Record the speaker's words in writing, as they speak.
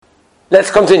Let's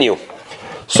continue.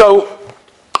 So,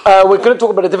 we're going to talk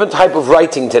about a different type of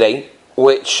writing today,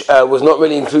 which was not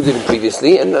really included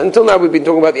previously. And until now, we've been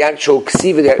talking about the actual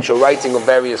ksiva, the actual writing of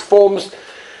various forms.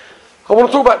 I want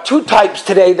to talk about two types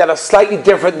today that are slightly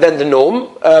different than the norm,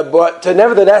 but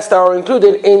nevertheless, they are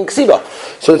included in ksiva.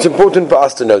 So it's important for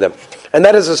us to know them. And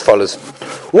that is as follows.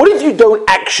 What if you don't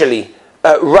actually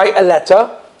write a letter,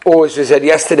 or as we said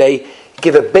yesterday,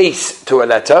 give a base to a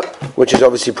letter, which is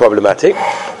obviously problematic.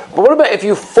 But what about if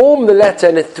you form the letter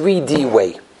in a 3D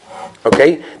way?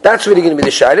 Okay, that's really going to be the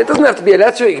shayla. It doesn't have to be a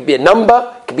letter, it could be a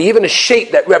number, it could be even a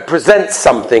shape that represents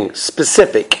something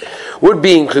specific, would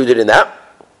be included in that.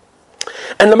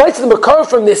 And the makor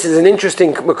from this is an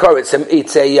interesting makor. It's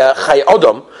a Chai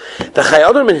Adam. The Chai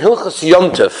Adam in Hilchos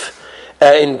Yontef,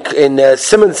 in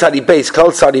Siman Sadi Beis,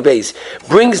 Klal Sadi Beis,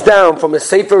 brings down from a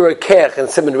Sefer Rekech and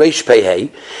Siman Reish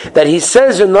Pehei that he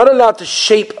says you're not allowed to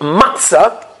shape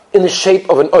matzah in the shape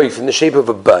of an oif, in the shape of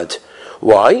a bird.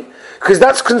 Why? Because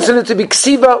that's considered to be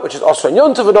ksiva, which is also on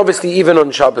Yom Tov, and obviously even on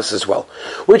Shabbos as well.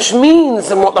 Which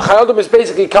means, and what the Chai Adam is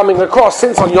basically coming across,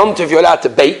 since on Yom Tov you're allowed to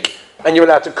bake and you're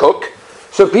allowed to cook,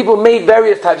 so people made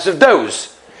various types of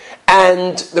doughs.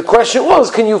 And the question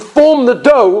was, can you form the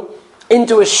dough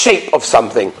into a shape of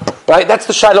something? Right? That's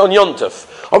the shayla on Yom Tov.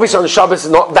 Obviously on Shabbos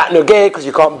it's not that nogeh, because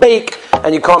you can't bake,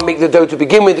 and you can't make the dough to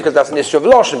begin with, because that's an issue of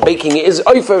losh, and baking it is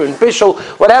ofer and bishul,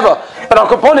 whatever. But Al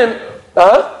Kaponim,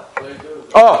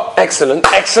 oh, excellent.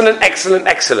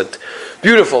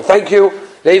 Beautiful, thank you,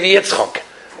 Levi Yitzchok.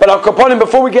 But Al Kaponim,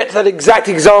 before we get to that exact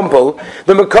example,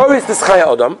 the makor is this Chai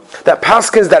Adam, that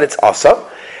paskins that it's asa,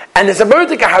 and there's a word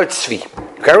like a Hartzvi.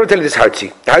 Okay, I want to tell you this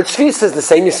Hartzvi. The Hartzvi says the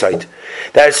same aside.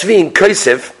 The Hartzvi in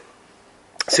Kosev,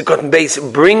 Sukkot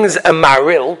Beis, brings a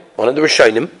maril, one of the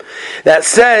Rishonim, that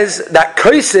says that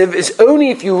Kosev is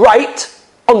only if you write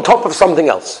on top of something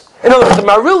else. In other words, the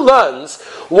maril learns,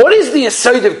 what is the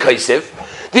aside of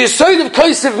Kosev? The aside of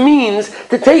Kosev means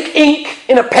to take ink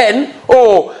in a pen,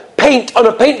 or paint on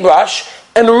a paintbrush,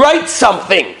 and write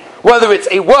something. Whether it's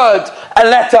a word, a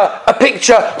letter, a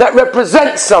picture that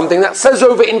represents something, that says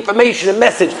over information, a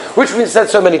message, which we've said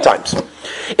so many times.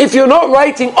 If you're not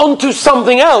writing onto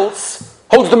something else,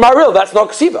 holds the maril, that's not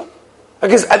ksiva.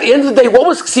 Because at the end of the day, what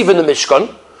was ksiva in the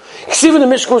Mishkan? Ksiva in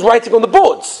the Mishkan was writing on the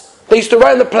boards. They used to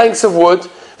write on the planks of wood,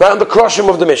 write on the kroshim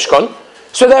of the Mishkan.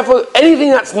 So therefore,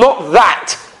 anything that's not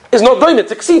that is not doing it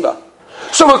to ksiva.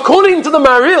 So according to the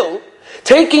maril,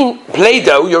 taking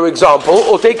Play-Doh, your example,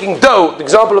 or taking dough, the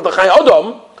example of the Chai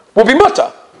Adam, will be mutter.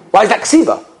 Why is that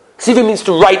ksiva? Ksiva means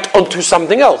to write onto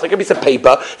something else. Take a piece of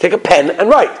paper, take a pen and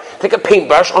write. Take a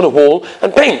paintbrush on a wall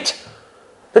and paint.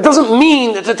 That doesn't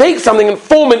mean to take something and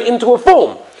form it into a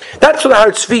form. That's what the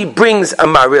Hartzvi brings a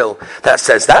maril that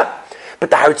says that. But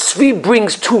the Hartzvi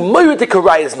brings two moedik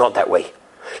rayas not that way.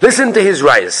 Listen to his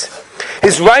rayas.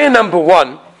 His raya number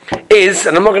one is,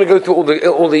 and I'm not going to go through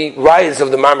all the rayas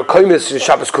of the Marmar Koimis,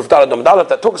 Shabbos Kuf Daled Dam Daled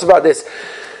that talks about this,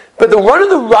 but one of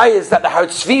the rayas that the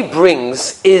Hartzvi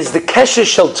brings is the Kesher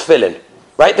Shel Tefillin.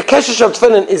 Right? The Kesher Shel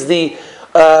Tefillin is the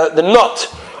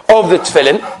knot of the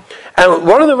Tefillin, and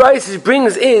one of the rayas he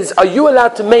brings is, are you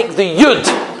allowed to make the Yud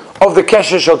of the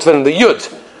Kesher Shel Tefillin, the Yud,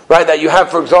 right? That you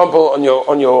have, for example, on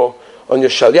your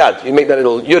Shel Yad, you make that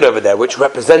little Yud over there, which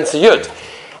represents a Yud.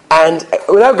 And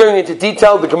without going into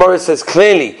detail, the Gemara says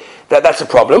clearly that that's a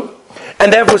problem.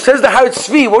 And therefore says the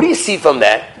Hartzvi, what do you see from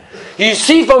there? You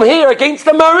see from here against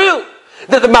the Maril,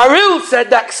 that the Maril said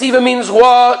that ksiva means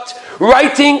what?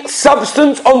 Writing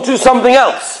substance onto something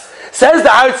else. Says the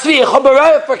Hartzvi,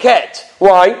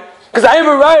 why? Because I have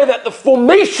a raya that the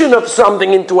formation of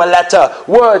something into a letter,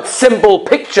 word, symbol,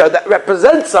 picture that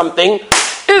represents something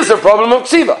is a problem of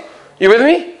ksiva. You with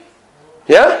me?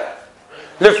 Yeah?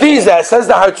 Lefiza, says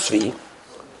the Hartzvi,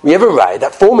 we have a raya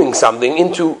that forming something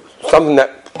into something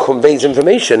that conveys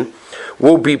information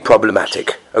will be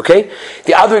problematic. Okay?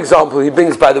 The other example he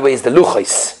brings, by the way, is the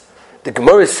luchais. The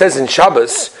Gemara says in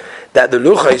Shabbos that the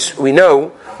luchais, we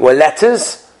know, were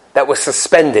letters that were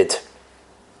suspended.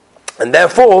 And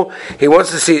therefore, he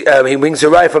wants to see, he brings a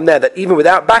raya from there that even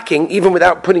without backing, even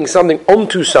without putting something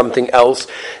onto something else,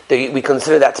 we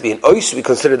consider that to be an ois, we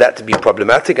consider that to be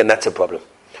problematic, and that's a problem.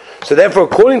 So therefore,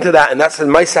 according to that, and that's in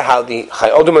Maisa how the Chai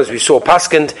Adam, as we saw,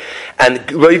 paskind, and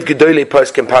Rav Gedolei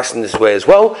Paskin paskin this way as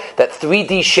well, that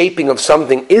 3D shaping of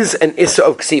something is an issa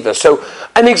of ksiva. So,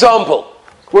 an example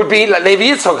would be, like Levi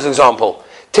Yitzchok's example,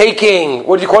 taking,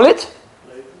 what do you call it?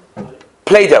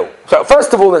 Play-Doh. So,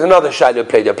 first of all, there's another shayla of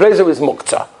Play-Doh. Play-Doh is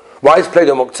muktzah. Why is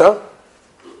Play-Doh muktzah?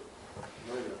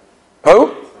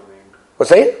 Who? What's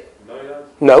that?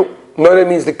 No. Noda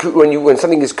means when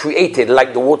something is created,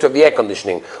 like the water of the air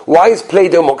conditioning. Why is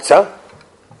Play-Doh muktzah?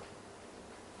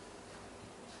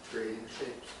 Creating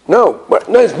shapes. No,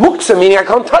 it's muksa, meaning I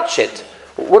can't touch it.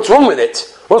 What's wrong with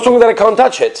it? What's wrong with that I can't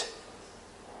touch it?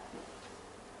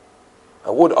 I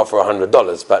would offer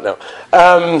 $100, but no.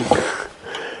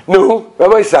 No,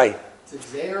 Rabbi say. It's a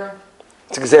gzera.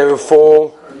 It's a gzera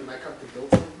for You might come to build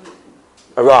something.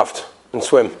 a raft and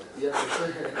swim. Yeah,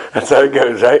 for sure. That's how it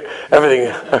goes, right? Everything,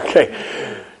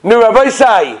 okay. No, Rabbi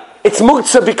say, it's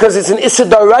muktzah because it's an Issa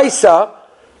Doraisa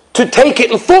to take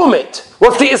it and form it.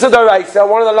 What's the Issa Doraisa?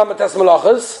 One of the Lamatas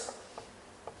Malachas.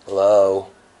 Hello.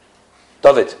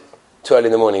 David, too early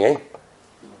in the morning, eh?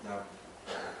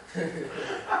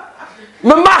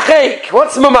 Mamachek.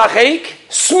 What's mamachek?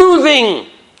 Smoothing.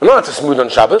 I'm not to smooth on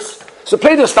Shabbos. So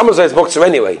play the stamazah is muktzah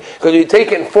anyway, because you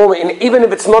take it and form it, and even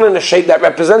if it's not in a shape that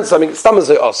represents something,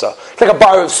 stamazah also. It's like a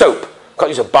bar of soap. Can't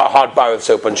use a hard bar of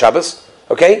soap on Shabbos.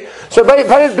 Okay? So play the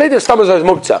stamazah is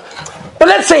muktzah. But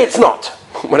let's say it's not,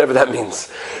 whatever that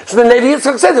means. So then Levi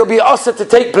Yitzchak says it'll be asa to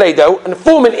take Play-Doh and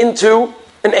form it into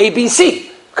an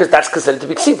ABC, because that's considered to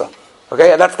be ksiva.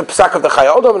 Okay, and that's the psak of the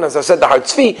Chaya Odom, and as I said, the Har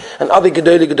Tzvi, and other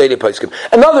Gedoli Poskim.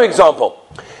 Another example.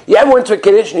 You ever went to a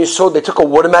Kiddush and you saw they took a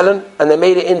watermelon and they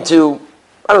made it into,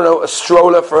 I don't know, a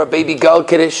stroller for a baby girl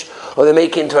Kiddush, or they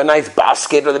make it into a nice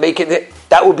basket, or they make it,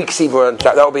 that would be ksiva,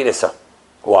 that would be Nissa.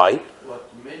 Why? What,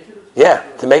 to make it? Yeah,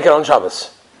 to make it on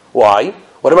Shabbos. Why?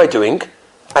 What am I doing?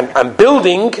 I'm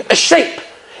building a shape.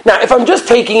 Now, if I'm just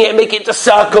taking it and making it into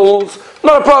circles,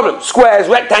 not a problem. Squares,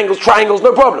 rectangles, triangles,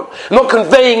 no problem. I'm not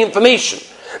conveying information.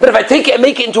 But if I take it and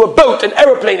make it into a boat, an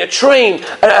aeroplane, a train,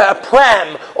 a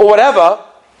pram, or whatever,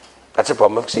 that's a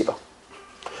problem of ksiva.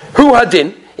 Hu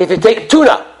hadin, if you take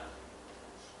tuna,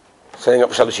 setting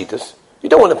up shalashitas, you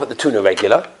don't want to put the tuna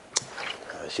regular.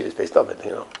 She was based on it,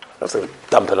 That's like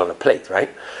dump it on a plate, right?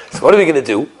 So what are we going to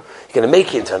do? You're going to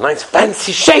make it into a nice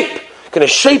fancy shape. You're going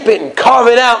to shape it and carve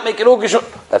it out, make it all gishon.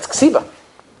 That's ksiva.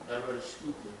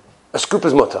 A scoop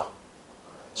is mutter.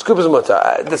 Scoop is mutter.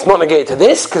 That's not negated to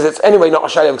this, because it's anyway not a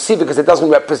shayla of ksiva, because it doesn't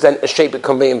represent a shape that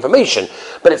convey information.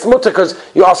 But it's mutter because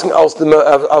you're asking al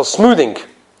smoothing.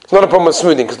 It's not a problem with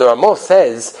smoothing, because the Ramah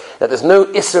says that there's no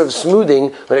issa of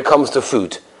smoothing when it comes to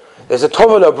food. There's a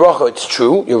tovah bracha, it's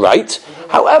true, you're right.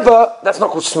 However, that's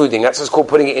not called smoothing, that's just called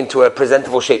putting it into a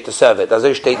presentable shape to serve it. What?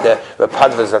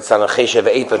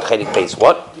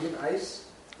 Even ice?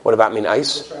 What about mean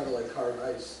ice? Just trying to carve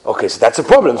ice. Okay, so that's a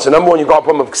problem. So number one, you've got a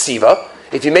problem of ksiva.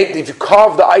 If you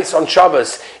carve the ice on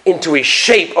Shabbos into a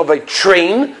shape of a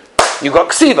train, you've got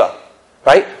ksiva,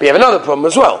 right? But you have another problem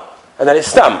as well, and that is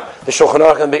stam. The Shulchan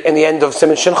Aruch in the end of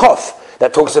Siman Shin Chof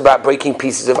that talks about breaking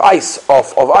pieces of ice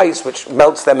off of ice, which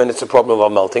melts them, and it's a problem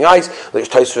of melting ice,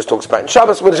 which Tosfos talks about in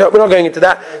Shabbos. We're not going into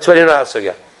that, so we don't know how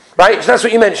to right? So that's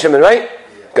what you meant, Shimon, right?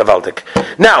 Yeah.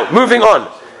 Gavaldik. Now, moving on.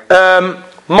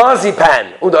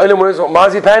 Marzipan. The only one knows what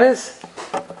marzipan is?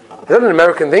 Is that an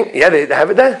American thing? Yeah, they have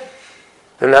it there.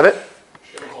 They don't have it?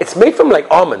 It's made from like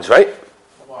almonds, right?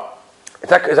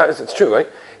 It's true, right?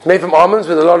 It's made from almonds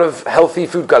with a lot of healthy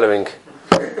food coloring.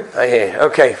 I hear.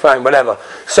 Okay, fine, whatever.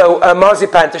 So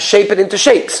marzipan, to shape it into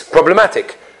shapes,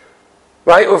 problematic.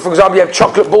 Right? Or for example, you have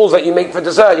chocolate balls that you make for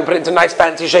dessert, you put it into a nice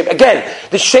fancy shape. Again,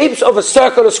 the shapes of a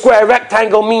circle, a square, a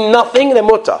rectangle mean nothing, they're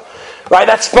mutter. Right?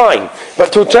 That's fine.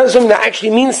 But to turn something that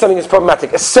actually means something is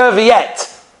problematic. A serviette,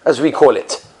 as we call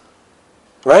it.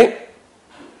 Right?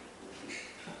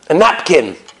 A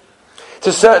napkin.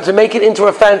 To make it into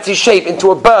a fancy shape, into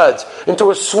a bird,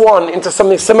 into a swan, into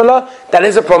something similar, that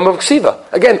is a problem of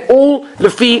ksiva. Again, all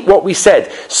lefi what we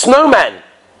said. Snowman.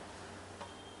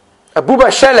 A buba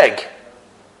sheleg.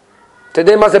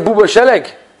 Today must a buba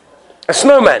sheleg. A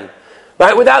snowman.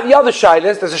 Right? Without the other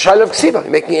shilas, there's a shilah of ksiva. You're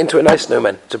making it into a nice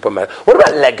snowman. What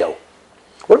about Lego?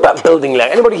 What about building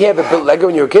Lego? Anybody here ever built Lego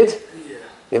when you were a kid? Yeah.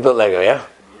 You built Lego, yeah?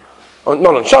 Oh,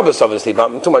 not on Shabbos, obviously,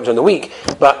 but too much during the week.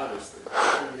 But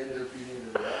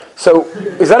so,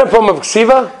 is that a problem of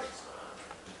ksiva?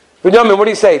 Binyamin, what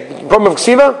do you say? Problem of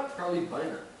ksiva? Probably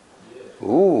boina. Yeah.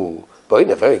 Ooh,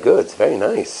 boina, very good, very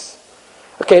nice.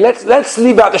 Okay, let's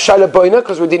leave out the shaila boina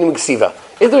because we're dealing with ksiva.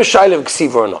 Is there a shaila of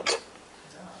ksiva or not?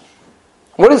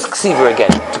 What is ksiva again?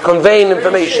 To convey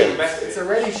information. It's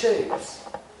already shapes.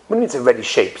 What do you mean it's already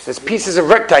shapes? There's pieces of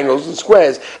rectangles and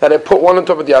squares that are put one on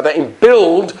top of the other and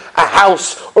build a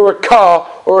house or a car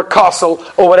or a castle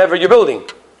or whatever you're building.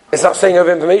 It's not saying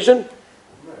over information?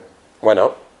 No. Why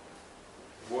not?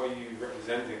 What are you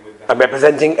representing with that? I'm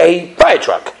representing a fire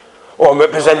truck. Or I'm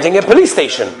representing a police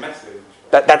station. That's a message.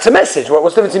 That's a message.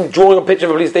 What's the difference in drawing a picture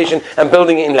of a police station and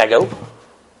building it in Lego?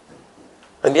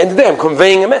 At the end of the day, I'm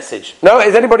conveying a message. No?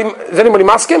 Is anybody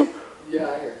masking? Yeah,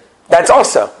 I hear. That's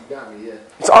asa. You got me, yeah.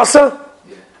 It's asa?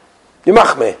 Yeah. You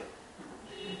mach me.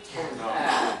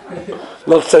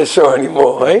 Not so sure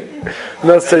anymore, eh?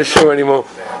 Not so sure anymore.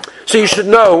 So you should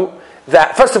know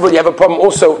that, first of all, you have a problem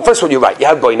also. First of all, you're right. You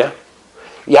have boina,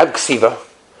 you have ksiva,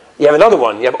 you have another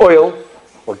one, you have oil.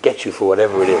 We'll get you for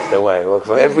whatever it is, don't worry. We'll,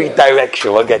 for every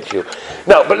direction, we'll get you.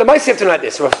 No, but let me say something like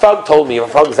this. Rafag told me,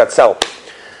 Rafag Zatzal,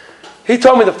 he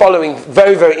told me the following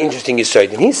very, very interesting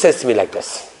yesod. And he says to me like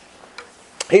this.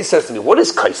 He says to me, what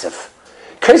is kaisef?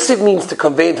 Kaisef means to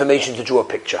convey information, to draw a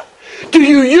picture. Do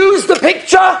you use the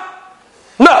picture?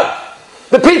 No.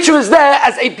 The picture is there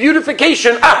as a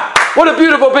beautification. Ah, what a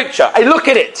beautiful picture. I look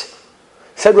at it.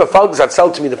 Said Rafal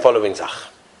Zatzal to me the following zach.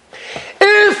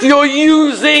 If you're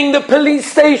using the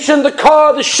police station, the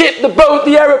car, the ship, the boat,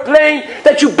 the aeroplane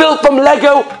that you built from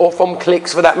Lego, or from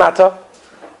clicks for that matter,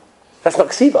 that's not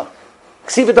ksiva.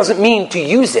 Ksiva doesn't mean to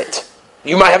use it.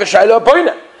 You might have a shiloh of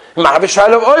boina. You might have a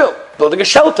shiloh of oil, building a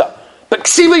shelter. But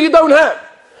ksiva you don't have.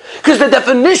 Because the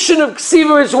definition of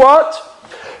ksiva is what?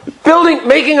 Building,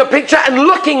 making a picture and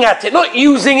looking at it, not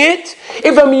using it.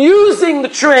 If I'm using the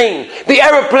train, the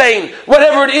aeroplane,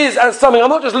 whatever it is as something, I'm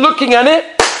not just looking at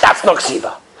it, that's not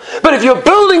ksiva. But if you're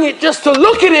building it just to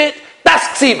look at it, that's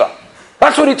ksiva.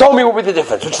 That's what he told me would be the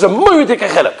difference, which is a moedik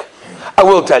achelek. I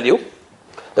will tell you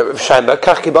that Rav Scheinberg,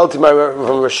 kach kibalti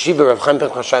from Rosh Yeshiva Rav Chaim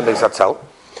Pinchas Scheinberg Zatzal,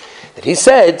 that he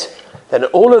said that in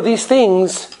all of these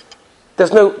things,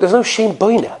 there's no shame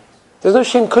boina. There's no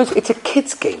shame because it's a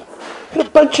kid's game. There's a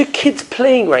bunch of kids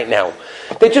playing right now.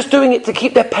 They're just doing it to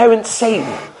keep their parents sane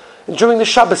during the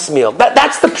Shabbos meal.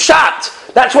 That's the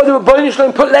pshat. That's why the Rebbeinu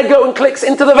Shalom put Lego and clicks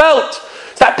into the Welt.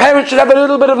 So that parents should have a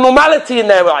little bit of normality in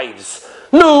their lives.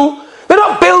 No, they're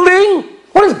not building.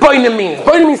 What does boina mean?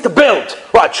 Boina means to build.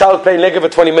 What, a child playing Lego for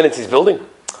 20 minutes is building?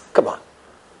 Come on,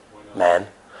 man.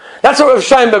 That's what Rav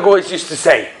Scheinberg always used to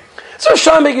say. So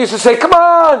Scheinberg used to say, come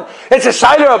on, it's a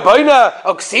shiloh, a boina,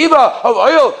 a ksiva, a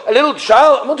oil, a little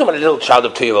child. I'm not talking about a little child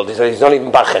of 2-year-old. He's not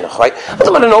even bar chinuch, right? I'm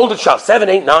talking about an older child, 7,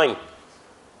 8, 9.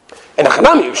 And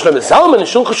Achanami, Shlomo Zalman and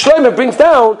Shulchan Shlomo brings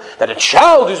down that a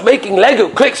child who's making Lego,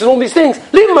 clicks and all these things,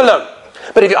 leave him alone.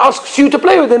 But if he asks you to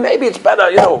play with him, maybe it's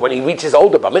better, when he reaches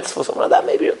older, bar mitzvah or something like that,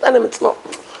 maybe then it's not.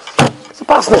 It's a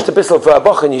pasnish to bissel for a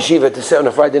boch in yeshiva to sit on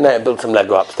a Friday night and build some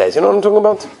Lego upstairs. You know what I'm talking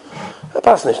about? A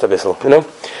pasnish to bissel,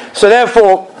 So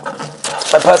therefore,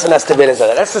 a person has to realize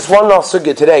that. That's just one last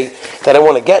sugya today that I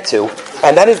want to get to,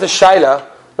 and that is the shaila.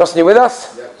 Nosson, you with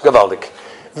us? Yes. Gavaldik.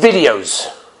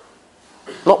 Videos.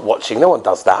 Not watching, no one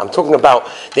does that. I'm talking about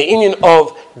the union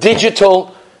of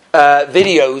digital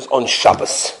videos on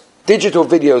Shabbos. Digital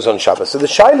videos on Shabbos. So the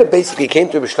shaila basically came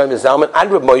to Reb Shlomo Zalman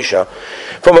and Reb Moshe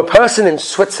from a person in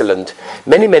Switzerland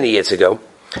many, many years ago.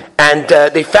 And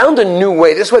they found a new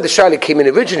way. This is where the shaila came in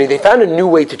originally. They found a new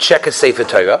way to check a Sefer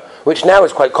Torah, which now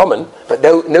is quite common, but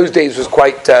in those days was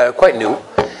quite new.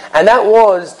 And that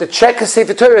was to check a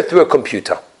Sefer Torah through a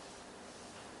computer.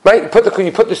 Right? You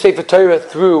put the Sefer Torah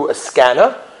through a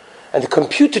scanner, and the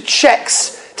computer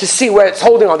checks to see where it's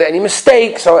holding. Are there any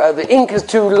mistakes? Or the ink is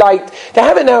too light? They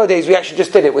have it nowadays. We actually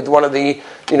just did it with one of the,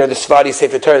 the Sephardi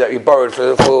Sefer Torah that we borrowed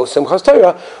for Simchas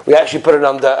Torah. We actually put it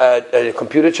under a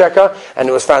computer checker, and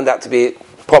it was found out to be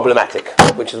problematic,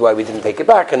 which is why we didn't take it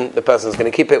back, and the person's going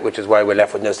to keep it, which is why we're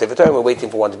left with no Sefer Torah. We're waiting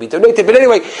for one to be donated. But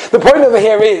anyway, the point over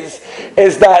here is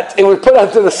that it was put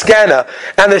onto the scanner,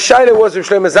 and the shaila was Reb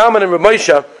Shlomo Zalman and Reb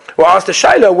Moshe were asked the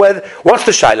shaila, what's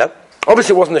the shaila?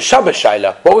 Obviously, it wasn't the Shabbos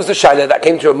shaila. What was the shaila that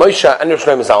came to Reb Moshe and Reb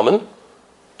Shlomo Zalman?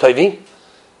 Tovi?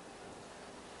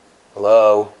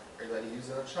 Hello? Are you allowed to use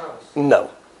it on Shabbos? No.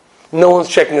 No one's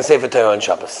checking a Sefer Torah on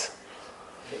Shabbos.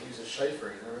 You can't use a shayfer, you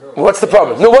never know. What's the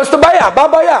problem? No, what's the bayah?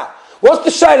 Ba-bayah. What's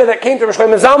the shaila that came to Reb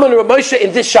Shlomo Zalman and Reb Moshe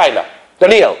in this shaila?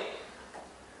 Daniel?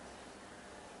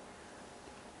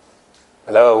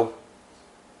 Hello?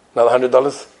 Another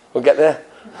 $100? We'll get there?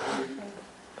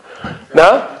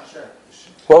 No?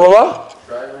 What?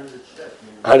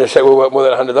 100 shekel will worth more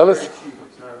than $100.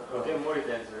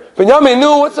 Benjamin,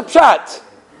 no, what's the pshat?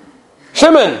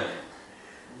 Shimon.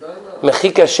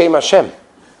 Mechika Shem Hashem.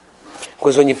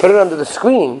 Because when you put it under the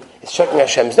screen, it's checking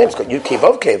Hashem's name. It's got Yud Kei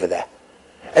Vav Kei over there.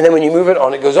 And then when you move it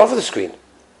on, it goes off of the screen.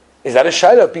 Is that a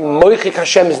shaila of being moichik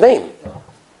Hashem's name?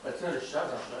 That's not a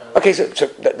shaila. Okay, so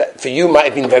that for you might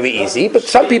have been very easy, but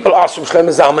some people asked from Shlomo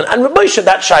Zalman and Reb Moshe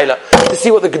that shaila to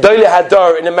see what the Gedolei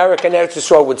Hadar in America and Eretz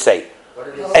Yisrael would say.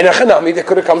 And a Chanami, they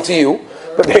could have come to you,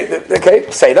 but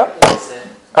okay, say that.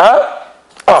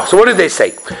 So what did they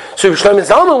say? So Shlomo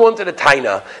Zalman wanted a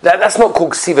taina that's not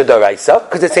called Ksiva Doraisa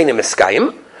because it's ain't a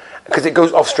Miskayim, because it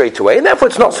goes off straight away, and therefore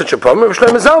it's not such a problem.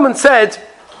 Shlomo Zalman said,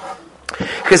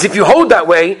 because if you hold that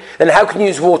way, then how can you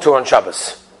use water on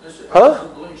Shabbos? Huh?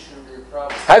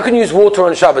 How can you use water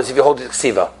on Shabbos if you hold it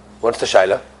ksiva? What's the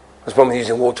shaila? What's the problem with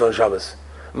using water on Shabbos?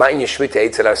 Ma'in Yeshmita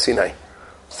Eitzel Har Sinai.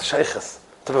 What's the shaykhs?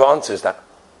 What type of answer is that?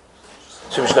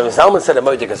 So Shlomo Zalman said a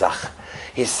modige Zach.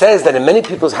 He says that in many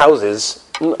people's houses,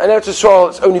 and Eretz Yisrael,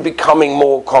 it's only becoming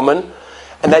more common,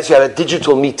 and that's you have a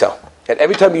digital meter. And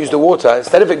every time you use the water,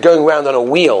 instead of it going around on a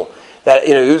wheel, that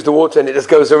you use the water and it just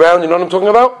goes around, you know what I'm talking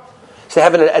about? So they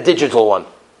have a digital one.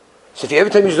 So if you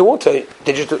every time you use the water,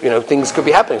 digital, things could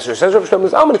be happening. So it says Rav Shlomo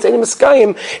Zalman, it's any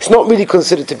Meskayim, it's not really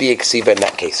considered to be a ksiva in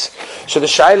that case. So the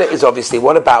shaila is obviously,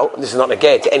 what about, this is not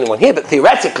negated to anyone here, but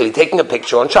theoretically taking a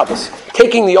picture on Shabbos.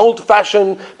 Taking the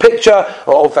old-fashioned picture,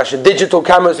 or old-fashioned digital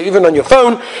cameras, or even on your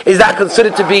phone, is that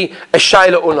considered to be a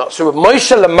shaila or not? So Rav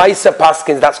Moshe Lemaisa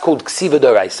Paskins, that's called ksiva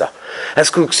d'oraisa. That's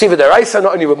called ksiva d'oraisa.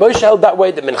 Not only Rav Moshe held that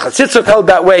way, the Minchas Yitzchak held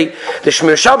that way, the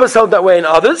Shmir Shabbos held that way, and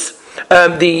others.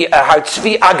 The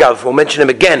Hartzvi Agav, we'll mention him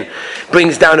again,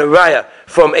 brings down a raya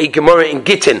from a Gemara in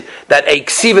Gittin that a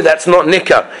ksiva that's not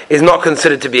nikah is not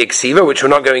considered to be a ksiva, which we're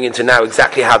not going into now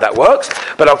exactly how that works.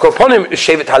 But I'll call upon him,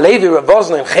 Shevet Halevi, Rav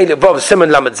Vosna, and Chelik Vav,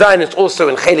 Simon Lamed Zayin, it's also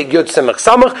in Chelik Yud Semach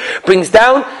Samach, brings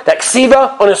down that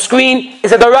ksiva on a screen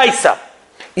is a daraisa.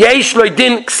 Yesh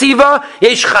loydin ksiva,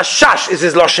 yesh chashash is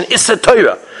his lashon issa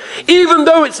Torah. Even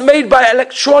though it's made by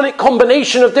electronic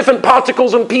combination of different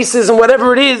particles and pieces and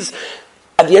whatever it is,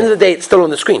 at the end of the day, it's still on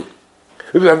the screen.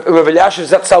 Rav Elyashiv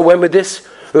Zatzal went with this.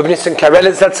 Rav Nissen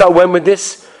Karelitz Zatzal went with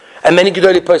this. And many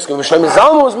Gedolei Poskim. Rav Shlomo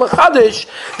Zalman was machadish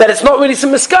that it's not really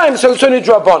some miskayim, so it's only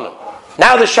drabanan.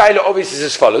 Now the shaila obviously is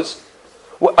as follows.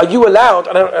 Are you allowed,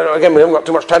 and again, we haven't got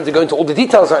too much time to go into all the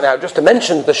details right now, just to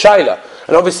mention the shaila.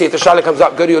 And obviously if the shaila comes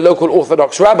up, go to your local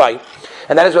Orthodox rabbi.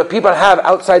 And that is what people have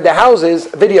outside their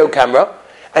houses, a video camera,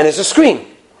 and there's a screen.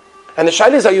 And the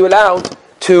shaila is, are you allowed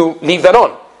to leave that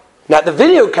on? Now, the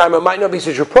video camera might not be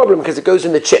such a problem because it goes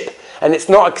in the chip. And it's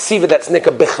not a ksiva that's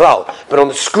nikah bichlal. But on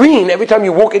the screen, every time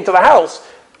you walk into the house,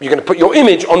 you're going to put your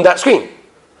image on that screen.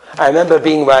 I remember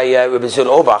being by Rabbi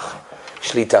Zul Obach,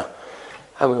 Shlita,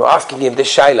 and we were asking him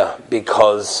this shaila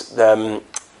because, they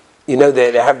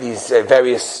have these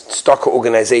various stocker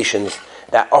organizations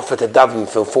that offer to daven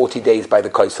for 40 days by the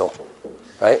Kaisel.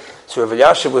 Right? So Rav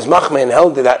Elyashiv was machmeh and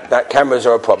held that cameras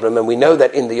are a problem, and we know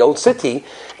that in the old city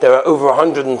there are over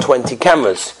 120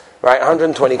 cameras, right?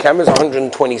 120 cameras,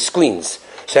 120 screens.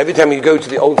 So every time you go to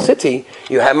the old city,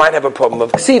 you might have a problem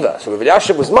of ksiva. So Rav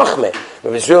Elyashiv was machmeh.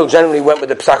 Rav Israel generally went with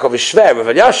the psak of his shver, Rav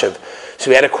Elyashiv. So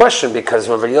we had a question because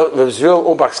Rav Israel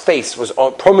Orbach's face was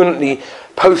prominently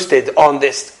posted on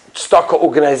this stocker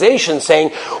organization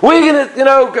saying, we're going to,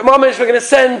 we're going to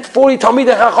send 40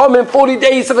 Talmidei Chacham in 40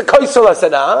 days to the Kaisel. I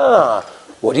said,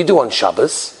 what do you do on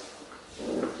Shabbos?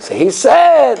 So he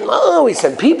said, no, we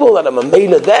send people that are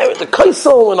mamela there at the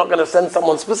Kaisel. We're not going to send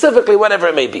someone specifically, whatever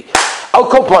it may be. I'll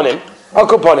call upon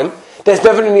him. There's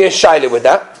definitely a shaila with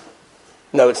that.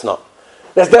 No, it's not.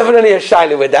 There's definitely a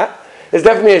shaila with that.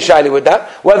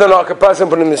 Whether or not a person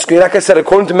put it in the screen, like I said,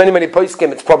 according to many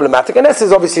poskim, it's problematic. And this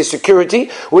is obviously security,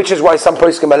 which is why some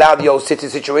poskim allow the old city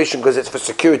situation, because it's for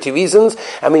security reasons,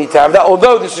 and we need to have that.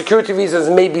 Although the security reasons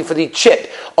may be for the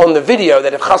chip on the video,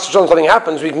 that if chas v'shalom something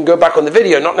happens, we can go back on the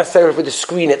video, not necessarily for the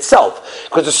screen itself,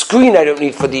 because the screen I don't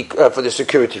need for the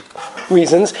security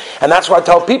reasons. And that's why I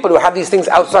tell people who have these things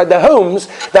outside their homes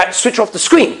that switch off the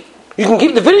screen. You can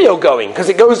keep the video going, because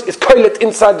it's koilet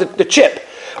inside the chip.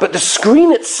 But the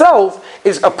screen itself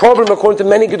is a problem, according to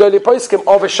many Gedolei Poskim,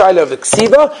 of a shaila of the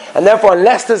ksiva, and therefore,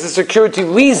 unless there's a security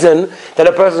reason, then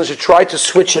a person should try to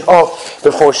switch it off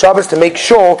before Shabbos to make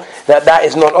sure that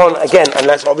is not on, again,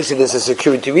 unless obviously there's a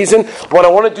security reason. What I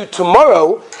want to do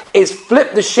tomorrow is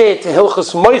flip the share to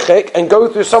Hilchos Moichek and go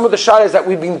through some of the shailas that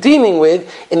we've been dealing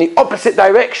with in the opposite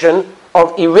direction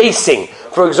of erasing.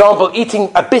 For example,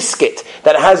 eating a biscuit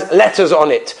that has letters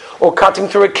on it, or cutting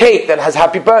through a cake that has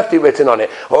happy birthday written on it,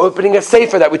 or opening a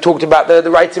sefer that we talked about,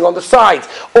 the writing on the sides,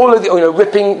 all of the,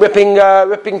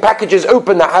 ripping packages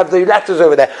open that have the letters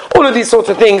over there, all of these sorts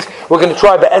of things we're going to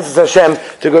try Be'ezus Hashem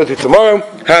to go through tomorrow.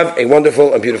 Have a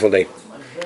wonderful and beautiful day.